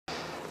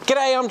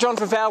G'day, I'm John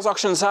from Fowles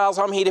Auctions and Sales.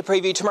 I'm here to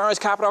preview tomorrow's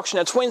carpet auction.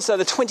 It's Wednesday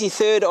the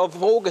 23rd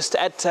of August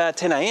at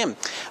 10 a.m.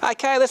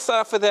 Okay, let's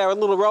start off with our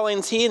little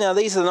roll-ins here. Now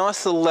these are the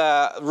nice little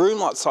room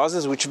lot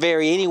sizes which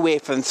vary anywhere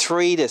from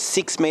 3 to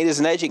 6 metres,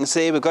 and as you can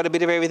see we've got a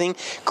bit of everything.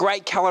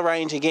 Great colour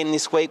range again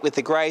this week with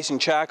the greys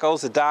and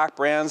charcoals, the dark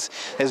browns.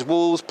 There's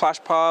wools,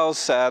 plush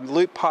piles,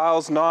 loop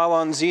piles,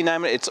 nylons, you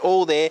name it, it's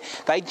all there.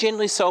 They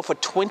generally sell for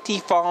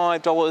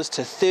 $25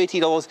 to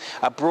 $30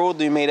 a broad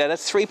loom metre.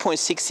 That's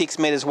 3.66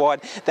 metres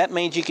wide. That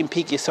means you can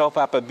pick yourself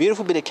up a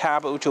beautiful bit of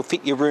carpet which will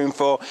fit your room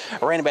for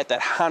around about that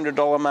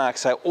 $100 mark.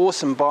 So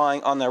awesome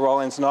buying on the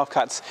roll-ins and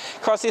offcuts.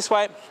 Across this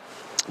way,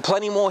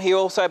 plenty more here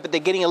also, but they're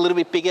getting a little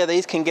bit bigger.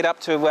 These can get up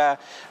to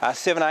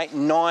 7, 8,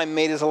 9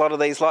 metres, a lot of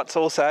these lots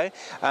also.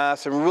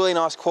 Some really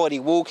nice quality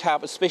wool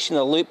carpet, especially in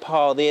the loop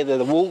pile there.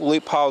 The wool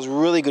loop pile is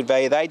really good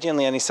value. They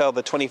generally only sell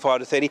the 25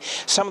 to 30.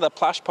 Some of the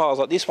plush piles,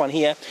 like this one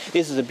here,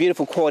 this is a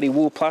beautiful quality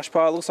wool plush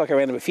pile. Looks like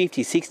around about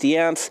 50, 60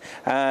 ounce.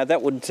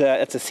 That's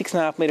a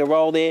 6.5 metre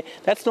roll there.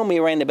 That's normally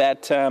around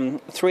about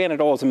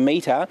 $300 a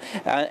metre,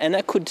 and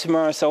that could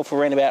tomorrow sell for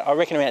around about, I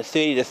reckon, around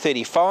 30 to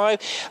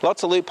 35.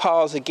 Lots of loop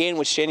piles again,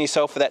 which generally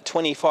sell for that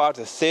 25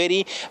 to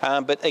 30,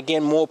 but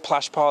again more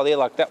plush pile there,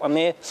 like that one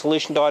there,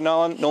 solution dyed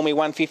nylon, normally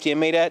 $150 a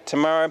metre.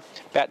 Tomorrow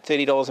about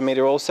 $30 a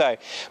metre also.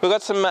 We've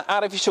got some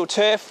artificial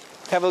turf.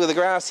 Have a look at the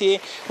grass here.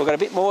 We've got a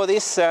bit more of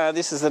this.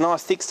 This is the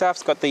nice thick stuff.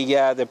 It's got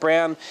the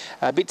brown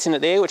bits in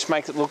it there, which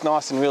makes it look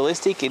nice and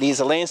realistic. It is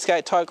a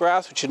landscape type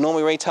grass, which would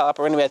normally retail up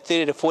around about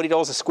 $30 to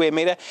 $40 a square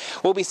metre.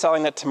 We'll be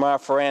selling that tomorrow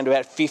for around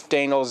about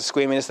 $15 a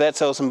square metre, so that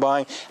sells some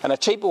buying. And a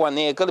cheaper one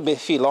there, got a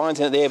few lines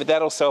in it there, but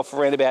that'll sell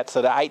for around about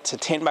sort of $8 to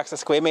 $10 a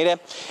square metre.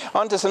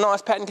 On to some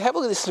nice pattern. Have a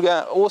look at this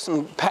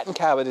awesome pattern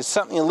carpet. It's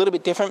something a little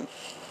bit different.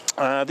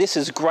 This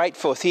is great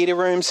for theatre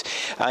rooms.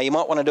 You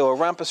might want to do a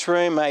rumpus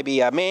room, maybe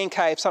a man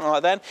cave, something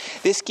like that.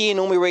 This gear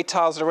normally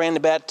retails at around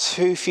about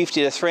 $250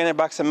 to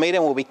 $300 a metre,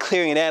 and we'll be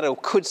clearing it out.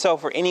 It could sell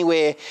for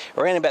anywhere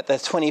around about the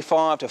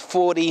 25 to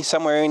 40,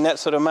 somewhere in that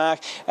sort of mark.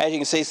 As you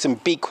can see, some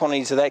big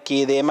quantities of that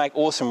gear there. Make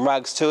awesome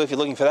rugs too if you're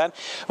looking for that.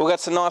 We've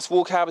got some nice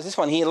wool carpets. This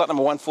one here, lot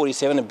number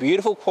 147, a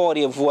beautiful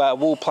quality of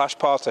wool plush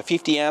piles, so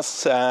 50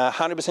 ounce,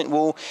 100%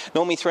 wool,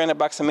 normally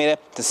 $300 a metre.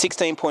 It's a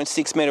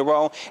 16.6 metre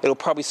roll. It'll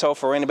probably sell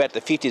for around about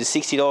the $50 to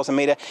 $60 a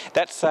metre.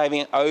 That's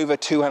saving over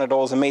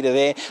 $200 a metre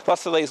there.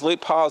 Lots of these loop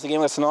piles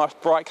again with some nice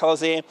bright colours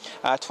there.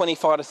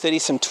 25 to 30.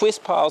 Some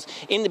twist piles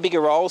in the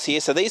bigger rolls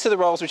here. So these are the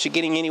rolls which are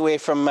getting anywhere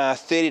from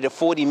 30 to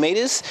 40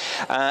 metres.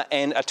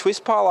 And a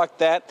twist pile like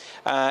that,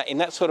 in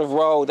that sort of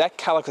roll, that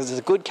colour, because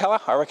it's a good colour,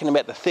 I reckon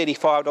about the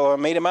 $35 a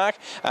metre mark.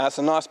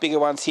 Some nice bigger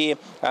ones here.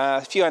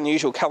 A few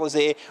unusual colours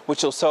there,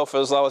 which will sell for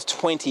as low as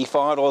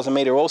 $25 a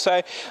metre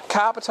also.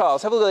 Carpet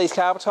tiles. Have a look at these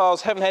carpet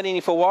tiles. Haven't had any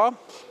for a while.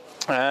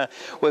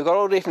 We've got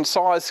all different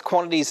size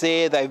quantities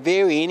there. They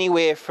vary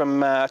anywhere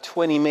from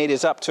 20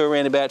 metres up to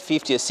around about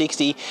 50 or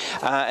 60,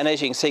 and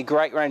as you can see,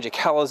 great range of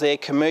colours there.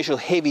 Commercial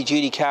heavy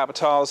duty carpet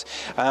tiles.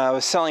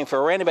 We're selling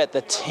for around about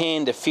the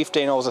 $10 to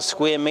 $15 a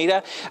square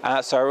metre,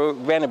 so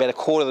around about a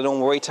quarter of the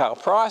normal retail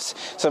price.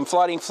 Some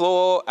floating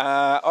floor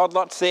odd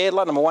lots there.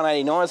 Lot number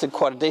 189 is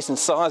quite a decent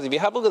size. If you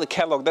have a look at the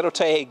catalogue, that'll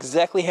tell you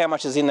exactly how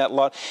much is in that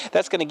lot.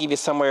 That's going to give you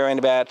somewhere around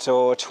about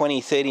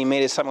 20, 30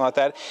 metres, something like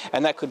that,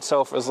 and that could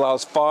sell for as low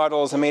as $5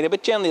 a metre,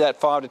 but generally that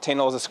 $5 to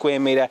 $10 a square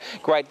metre.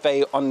 Great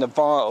value on the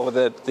vinyl, or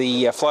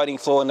the floating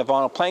floor and the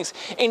vinyl planks.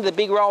 Into the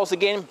big rolls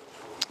again.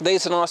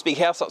 These are nice big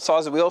house lot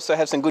sizes. We also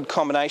have some good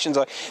combinations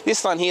like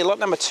this one here, lot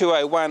number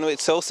 201.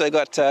 It's also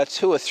got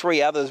 2 or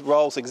 3 other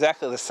rolls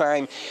exactly the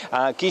same.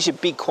 Gives you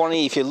big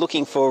quantity if you're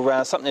looking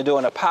for something to do in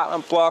an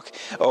apartment block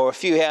or a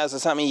few houses or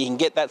something. You can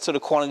get that sort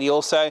of quantity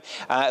also.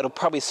 It'll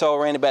probably sell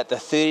around about the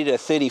 30 to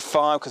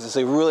 35 because it's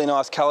a really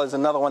nice colour. There's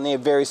another one there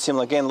very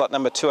similar again, lot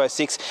number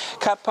 206.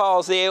 Cut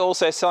piles there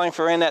also selling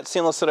for around that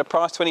similar sort of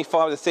price,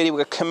 25 to 30. We've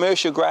got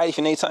commercial grade if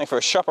you need something for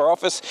a shop or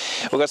office.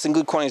 We've got some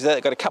good quantities there.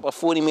 They've got a couple of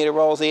 40 metre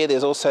rolls there.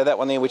 There's also that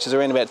one there, which is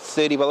around about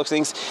 30 by looks of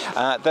things.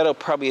 That'll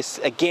probably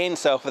again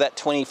sell for that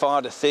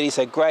 25 to 30,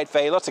 so great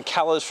value. Lots of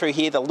colours through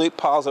here. The loop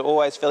piles are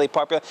always fairly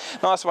popular.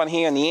 Nice one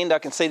here in the end. I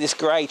can see this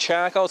grey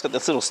charcoal. It's got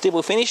this little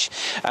stipple finish.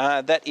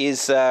 That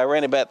is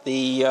around about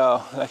the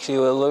actually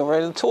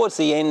we're towards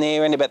the end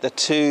there, around about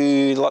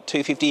the lot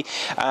 250.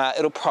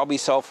 It'll probably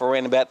sell for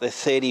around about the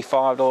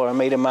 $35 a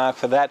metre mark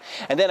for that.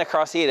 And then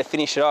across here to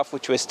finish it off,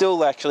 which we're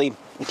still actually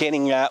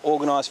getting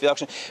organised for the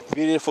auction.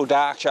 Beautiful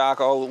dark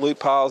charcoal loop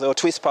piles, or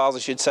twist piles I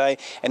should say,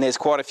 and there's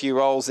quite a few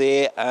rolls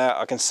there.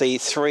 I can see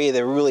 3 of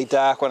the really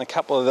dark one, a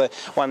couple of the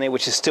one there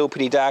which is still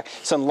pretty dark,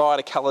 some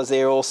lighter colours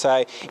there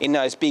also in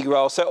those big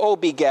rolls. So all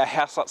big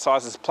house lot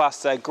sizes plus,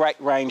 so great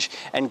range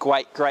and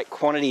great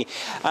quantity.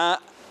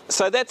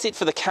 So that's it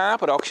for the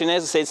carpet auction.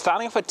 As I said,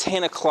 starting off at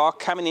 10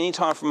 o'clock, come in any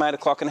time from 8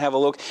 o'clock and have a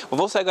look.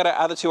 We've also got our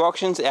other two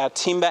auctions, our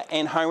timber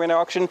and home renter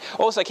auction,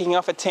 also kicking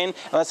off at 10. And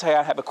let's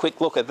have a quick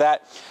look at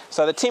that.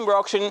 So the timber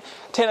auction,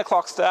 10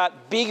 o'clock start,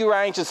 big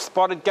range of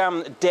spotted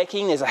gum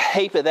decking. There's a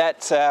heap of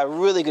that,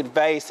 really good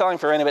value, selling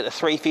for around about the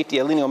 $3.50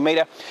 a linear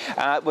metre.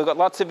 We've got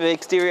lots of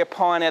exterior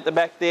pine out the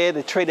back there,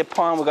 the treated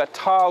pine. We've got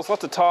tiles,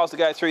 lots of tiles to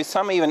go through,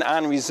 some even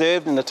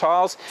unreserved in the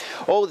tiles.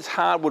 All this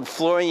hardwood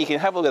flooring, you can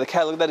have a look at the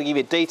catalogue, that'll give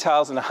you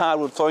details on the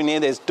hardwood flooring there.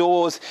 There's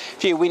doors, a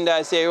few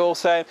windows there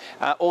also,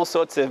 all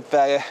sorts of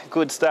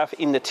good stuff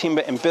in the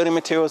timber and building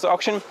materials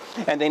auction,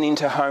 and then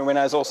into home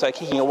renos also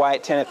kicking away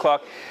at 10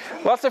 o'clock.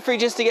 Lots of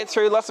fridges to get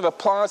through, lots of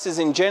appliances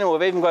in general.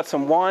 We've even got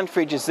some wine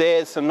fridges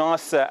there, some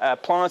nice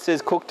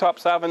appliances,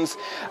 cooktops, ovens,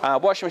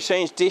 washing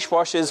machines,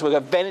 dishwashers. We've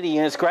got vanity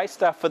units, great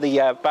stuff for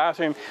the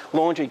bathroom,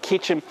 laundry,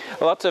 kitchen.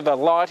 Lots of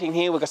lighting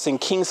here. We've got some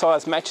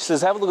king-size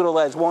mattresses. Have a look at all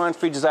those wine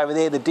fridges over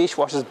there, the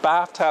dishwashers,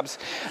 bathtubs,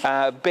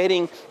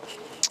 bedding.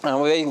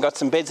 We've even got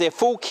some beds there,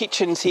 full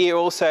kitchens here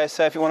also,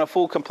 so if you want a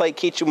full complete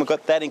kitchen, we've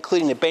got that,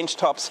 including the bench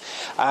tops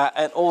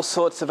and all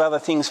sorts of other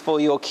things for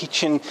your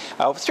kitchen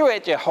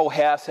throughout your whole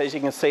house, as you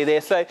can see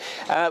there. So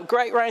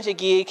great range of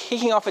gear,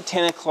 kicking off at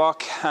 10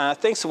 o'clock.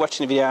 Thanks for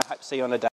watching the video. I hope to see you on the day.